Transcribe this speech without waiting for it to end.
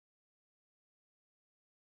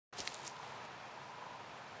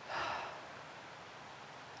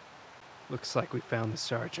Looks like we found the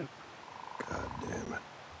sergeant. God damn it.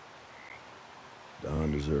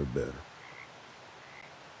 Don deserved better.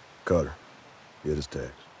 Cutter, get his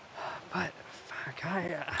tags. But,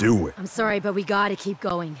 fuck, Do it. I'm sorry, but we gotta keep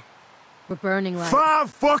going. We're burning like...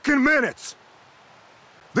 5 fucking minutes!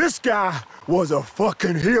 This guy was a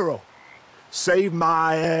fucking hero. Saved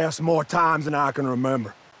my ass more times than I can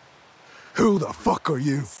remember. Who the fuck are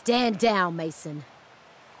you? Stand down, Mason.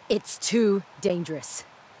 It's too dangerous.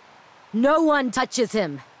 No one touches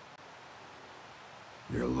him.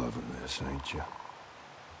 You're loving this, ain't you?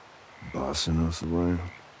 Bossing us around.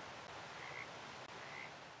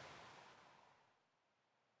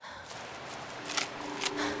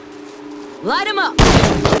 Light him up!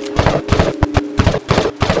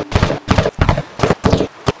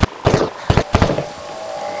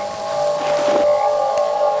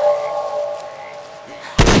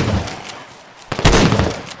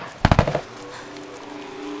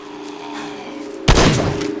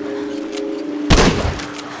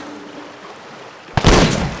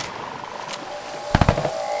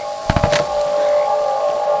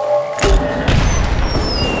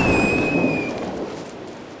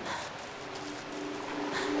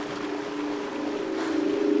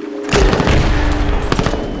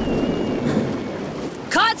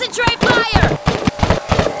 Concentrate fire!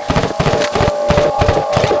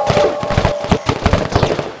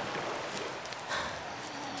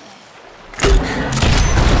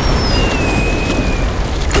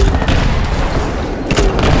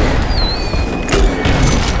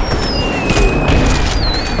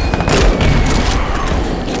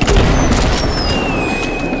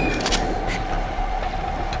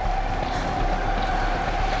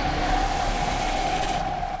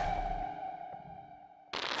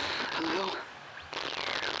 Hello?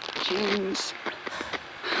 James,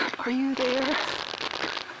 are you there?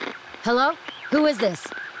 Hello? Who is this?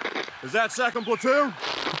 Is that second platoon?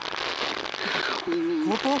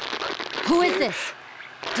 Corporal? Who is this?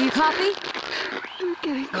 Do you copy? You're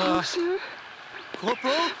getting closer.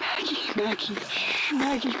 Corporal?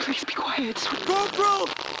 Maggie, please be quiet. Corporal!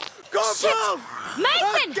 Corporal!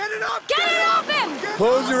 Mason! Get it up! Get it off him!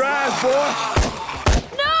 Close your eyes, boy!